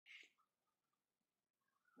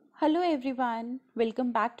Hello everyone,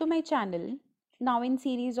 welcome back to my channel. Now in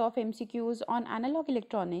series of MCQs on analog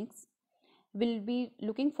electronics, we'll be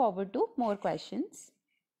looking forward to more questions.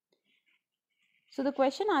 So the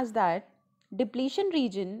question asks that depletion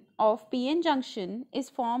region of PN junction is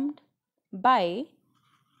formed by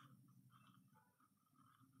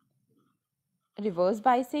reverse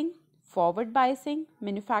biasing, forward biasing,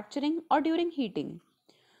 manufacturing or during heating.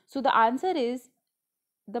 So the answer is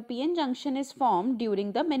the PN junction is formed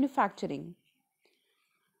during the manufacturing.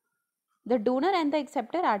 The donor and the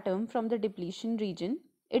acceptor atom from the depletion region,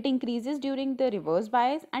 it increases during the reverse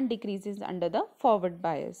bias and decreases under the forward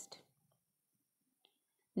biased.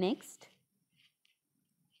 Next,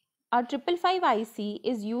 a 555 IC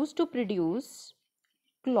is used to produce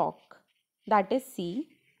clock, that is C.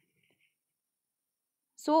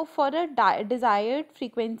 So for a desired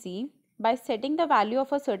frequency, by setting the value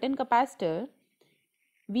of a certain capacitor,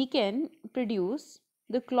 we can produce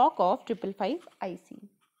the clock of 555 IC.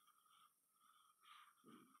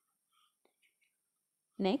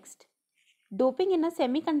 Next, doping in a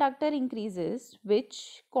semiconductor increases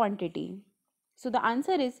which quantity? So the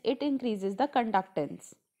answer is it increases the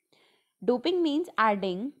conductance. Doping means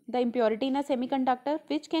adding the impurity in a semiconductor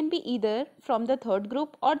which can be either from the third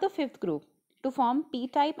group or the fifth group to form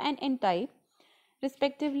p-type and n-type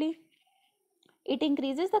respectively. It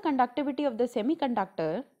increases the conductivity of the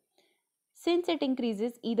semiconductor since it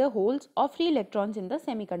increases either holes or free electrons in the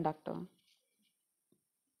semiconductor.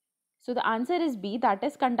 So the answer is B, that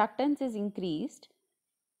is conductance is increased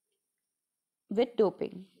with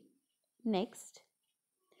doping. Next,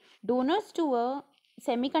 donors to a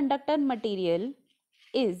semiconductor material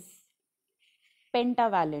is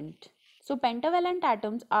pentavalent. So pentavalent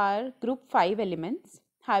atoms are group 5 elements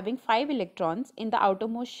having 5 electrons in the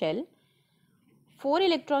outermost shell. 4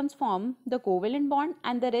 electrons form the covalent bond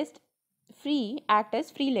and the rest free act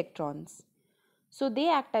as free electrons. So they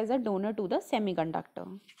act as a donor to the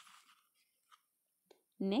semiconductor.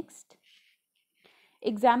 Next,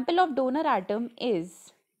 example of donor atom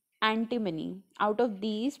is antimony. Out of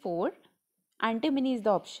these 4, antimony is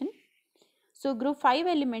the option. So group 5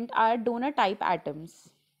 element are donor type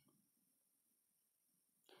atoms.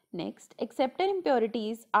 Next, acceptor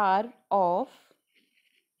impurities are of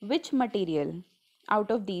which material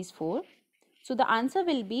out of these 4? So the answer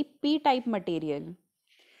will be p-type material.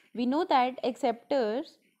 We know that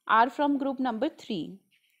acceptors are from group number 3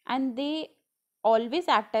 and they always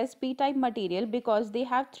act as p-type material because they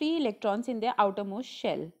have 3 electrons in their outermost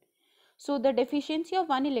shell. So the deficiency of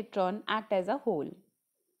 1 electron act as a whole.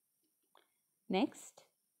 Next,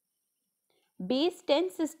 base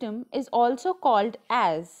 10 system is also called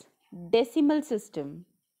as decimal system.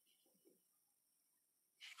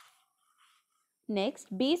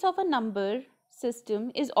 Next, base of a number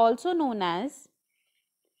system is also known as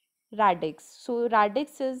radix. So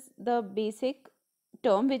radix is the basic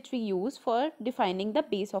term which we use for defining the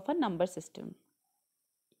base of a number system.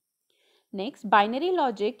 Next, binary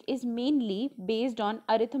logic is mainly based on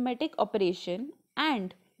arithmetic operation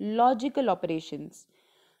and logical operations.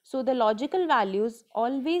 So the logical values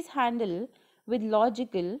always handle with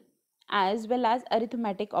logical as well as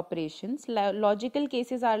arithmetic operations. Logical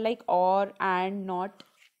cases are like or, and, not,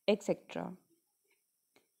 etc.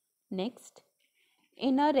 Next,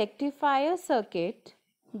 in a rectifier circuit,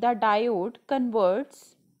 the diode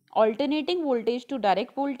converts alternating voltage to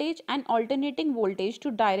direct voltage and alternating voltage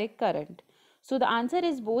to direct current. So the answer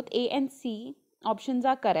is both A and C options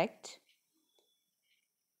are correct.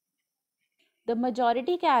 The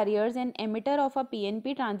majority carriers and emitter of a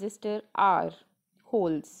PNP transistor are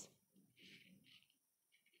holes.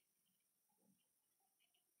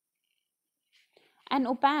 An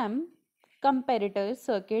op-amp comparator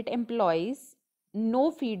circuit employs no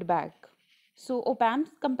feedback. So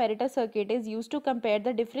op-amp's comparator circuit is used to compare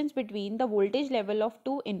the difference between the voltage level of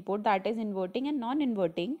two input, that is inverting and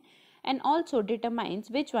non-inverting, and also determines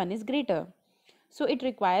which one is greater. So it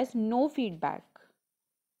requires no feedback.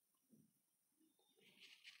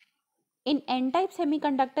 In n-type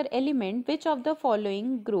semiconductor element, which of the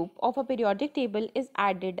following group of a periodic table is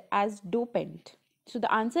added as dopant? So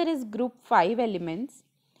the answer is group 5 elements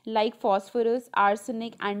like phosphorus,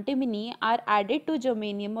 arsenic, antimony are added to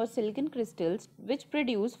germanium or silicon crystals which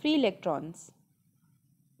produce free electrons.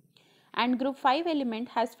 And group 5 element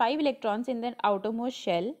has 5 electrons in their outermost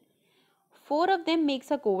shell. 4 of them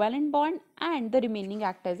makes a covalent bond and the remaining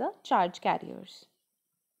act as a charge carriers.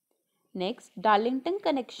 Next, Darlington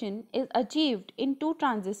connection is achieved in two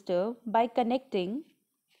transistors by connecting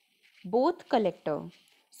both collector.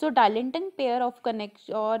 So Darlington pair of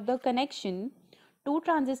connection or the connection, two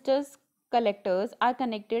transistors collectors are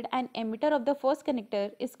connected and emitter of the first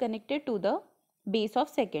connector is connected to the base of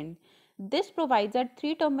second. This provides a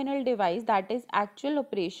three-terminal device that is actual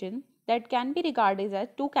operation that can be regarded as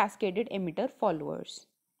two cascaded emitter followers.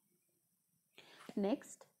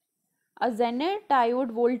 Next, a Zener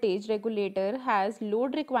diode voltage regulator has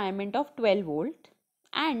load requirement of 12 volt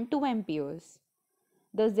and 2 amperes.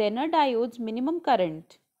 The Zener diode's minimum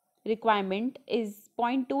current requirement is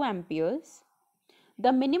 0.2 amperes.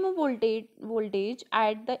 The minimum voltage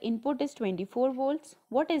at the input is 24 volts.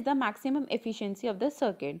 What is the maximum efficiency of the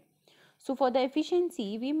circuit? So for the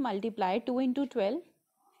efficiency, we multiply 2 into 12,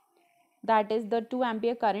 that is the 2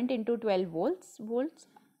 ampere current into 12 volts,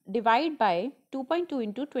 divide by 2.2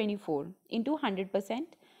 into 24 into 100%.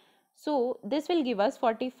 So this will give us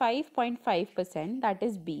 45.5%, that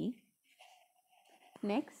is B.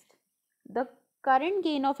 Next, the current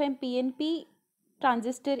gain of a PNP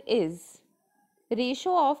transistor is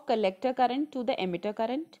ratio of collector current to the emitter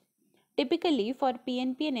current. Typically for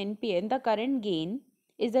PNP and NPN, the current gain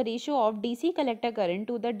is the ratio of DC collector current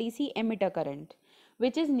to the DC emitter current,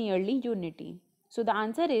 which is nearly unity. So the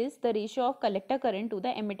answer is the ratio of collector current to the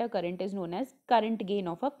emitter current is known as current gain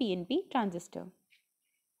of a PNP transistor.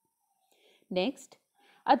 Next,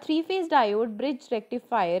 a three-phase diode bridge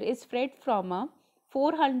rectifier is fed from a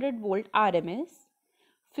 400 volt RMS,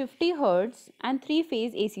 50 Hz and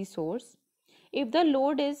three-phase AC source. If the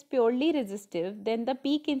load is purely resistive, then the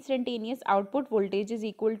peak instantaneous output voltage is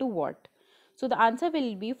equal to what? So the answer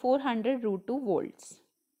will be 400 root 2 volts.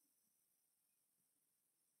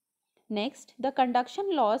 Next, the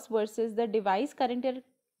conduction loss versus the device current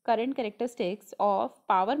characteristics of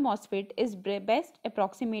power MOSFET is best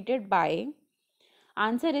approximated by,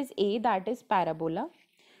 answer is A, that is parabola.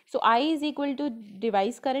 So I is equal to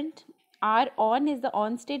device current, R on is the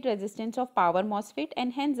on state resistance of power MOSFET,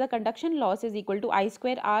 and hence the conduction loss is equal to I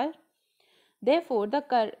square R. Therefore,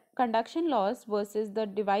 the conduction loss versus the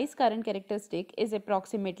device current characteristic is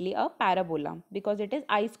approximately a parabola because it is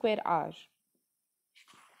I square R.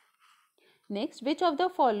 Next, which of the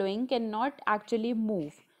following cannot actually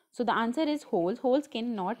move? So the answer is holes. Holes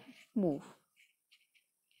cannot move.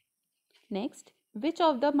 Next, which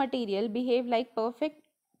of the material behave like perfect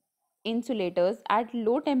insulators at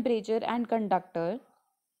low temperature and conductor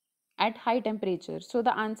at high temperature? So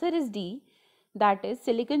the answer is D, that is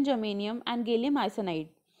silicon, germanium and gallium arsenide.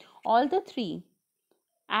 All the three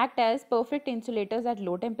act as perfect insulators at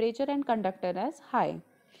low temperature and conductor as high,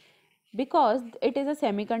 because it is a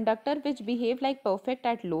semiconductor which behave like perfect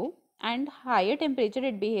at low and higher temperature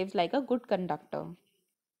it behaves like a good conductor.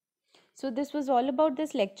 So this was all about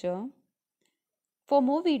this lecture. For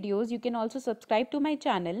more videos, you can also subscribe to my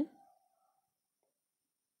channel.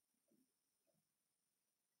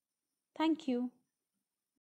 Thank you.